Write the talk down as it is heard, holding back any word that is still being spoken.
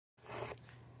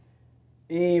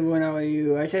Even how are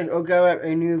you? I just woke up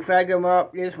and you flag him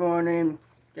up this morning.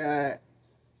 Got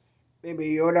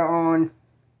Baby Yoda on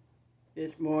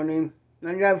this morning.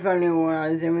 Not that funny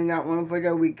ones, and we got one for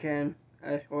the weekend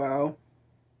as well.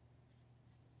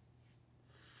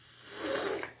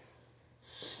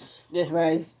 This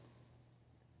was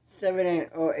 7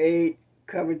 or 8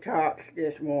 cover tops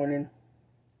this morning.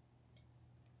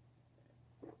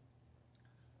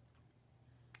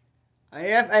 I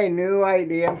have a new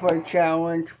idea for a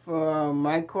challenge for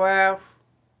Minecraft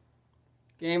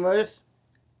gamers.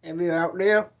 If you're out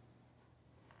there,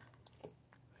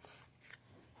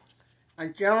 I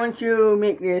challenge you to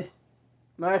make this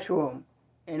mushroom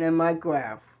in a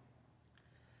Minecraft.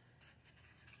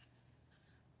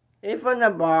 It's from the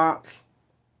box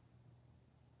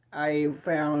I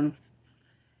found.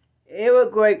 It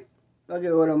looked like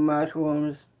little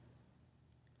mushrooms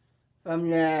from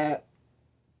the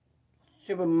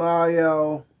Super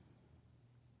Mario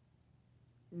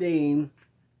theme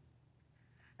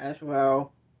as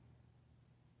well.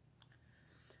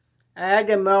 I had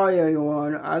the Mario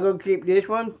one. I'm gonna keep this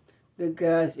one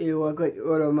because it looks like a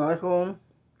little mushroom.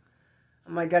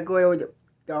 I might decorate with the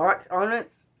dots on it.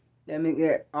 That make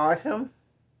it awesome.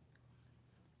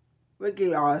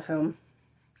 Wicked awesome.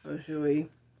 Actually,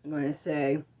 I'm gonna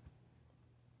say.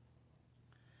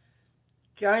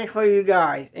 Challenge for you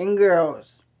guys and girls.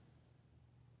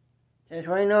 Just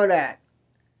want to know that.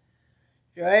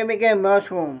 Try to make a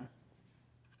mushroom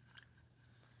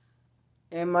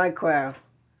in Minecraft.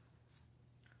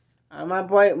 I might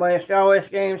play my Star Wars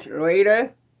games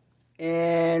later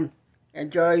and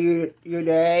enjoy your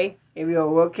day. If you're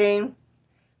working,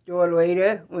 do it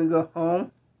later when you go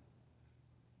home.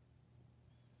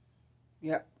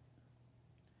 Yep.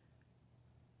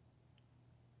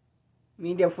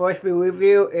 May the force be with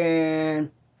you,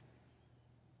 and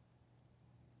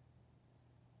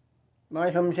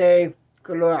my some say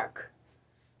good luck.